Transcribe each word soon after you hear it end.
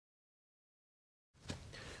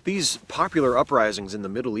These popular uprisings in the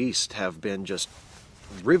Middle East have been just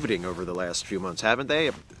riveting over the last few months, haven't they?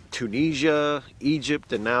 Tunisia,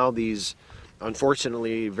 Egypt, and now these,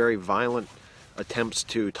 unfortunately, very violent attempts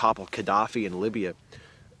to topple Gaddafi in Libya.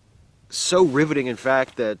 So riveting, in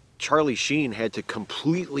fact, that Charlie Sheen had to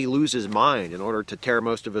completely lose his mind in order to tear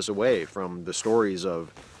most of us away from the stories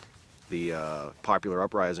of the popular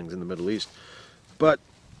uprisings in the Middle East. But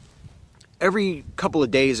every couple of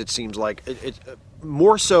days, it seems like,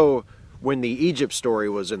 more so when the Egypt story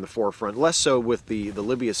was in the forefront, less so with the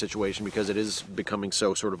Libya situation because it is becoming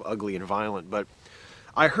so sort of ugly and violent. But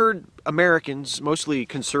I heard Americans, mostly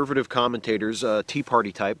conservative commentators, Tea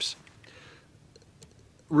Party types,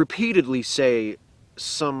 repeatedly say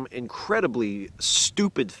some incredibly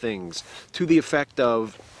stupid things to the effect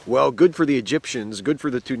of, well, good for the Egyptians, good for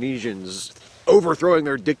the Tunisians, overthrowing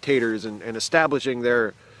their dictators and establishing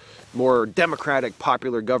their more democratic,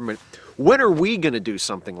 popular government. When are we going to do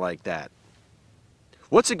something like that?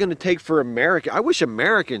 What's it going to take for America? I wish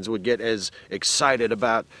Americans would get as excited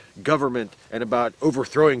about government and about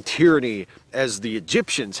overthrowing tyranny as the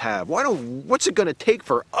Egyptians have. What's it going to take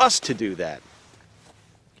for us to do that?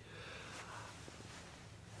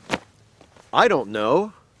 I don't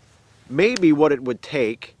know. Maybe what it would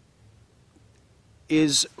take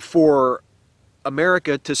is for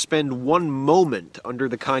America to spend one moment under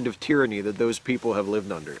the kind of tyranny that those people have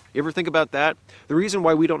lived under. You ever think about that? The reason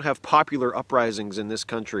why we don't have popular uprisings in this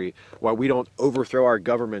country, why we don't overthrow our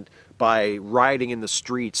government by rioting in the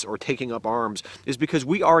streets or taking up arms, is because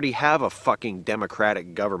we already have a fucking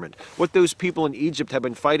democratic government. What those people in Egypt have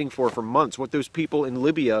been fighting for months, what those people in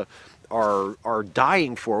Libya are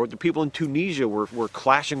dying for, what the people in Tunisia were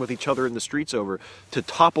clashing with each other in the streets over, to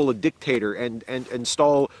topple a dictator and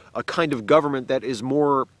install a kind of government that is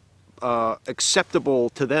more acceptable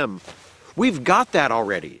to them. We've got that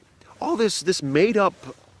already. All this made-up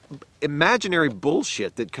imaginary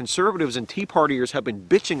bullshit that conservatives and Tea Partiers have been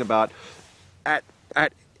bitching about at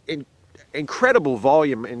incredible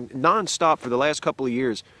volume and non-stop for the last couple of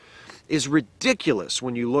years is ridiculous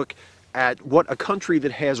when you look at what a country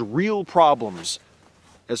that has real problems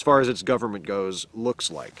as far as its government goes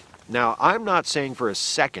looks like. Now, I'm not saying for a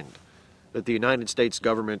second that the United States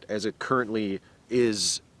government as it currently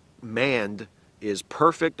is manned is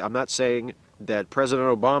perfect. I'm not saying that President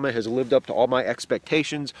Obama has lived up to all my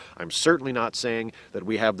expectations. I'm certainly not saying that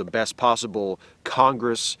we have the best possible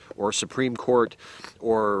Congress or Supreme Court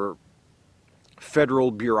or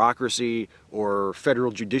federal bureaucracy or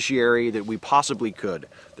federal judiciary that we possibly could.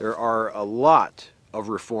 There are a lot of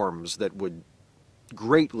reforms that would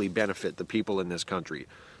greatly benefit the people in this country.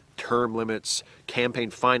 Term limits, campaign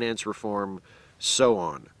finance reform, so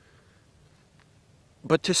on.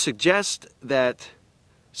 But to suggest that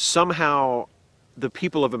somehow the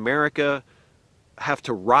people of America have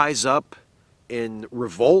to rise up in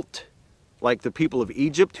revolt like the people of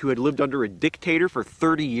Egypt who had lived under a dictator for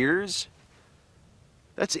 30 years,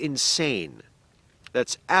 that's insane.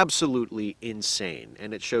 That's absolutely insane.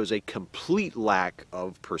 And it shows a complete lack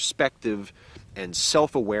of perspective and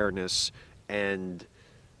self-awareness and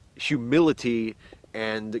humility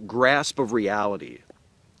and grasp of reality,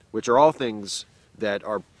 which are all things that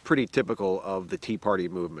are pretty typical of the Tea Party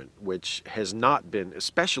movement, which has not been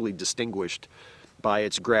especially distinguished by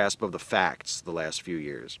its grasp of the facts the last few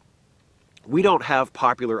years. We don't have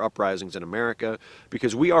popular uprisings in America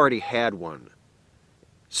because we already had one,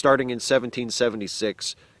 starting in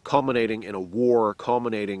 1776, culminating in a war,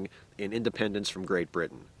 culminating in independence from Great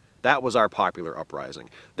Britain. That was our popular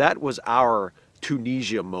uprising. That was our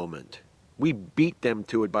Tunisia moment. We beat them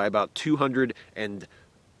to it by about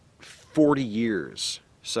 240 years.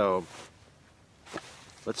 So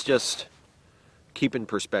let's just keep in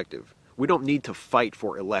perspective. We don't need to fight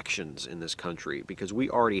for elections in this country because we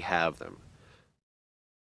already have them.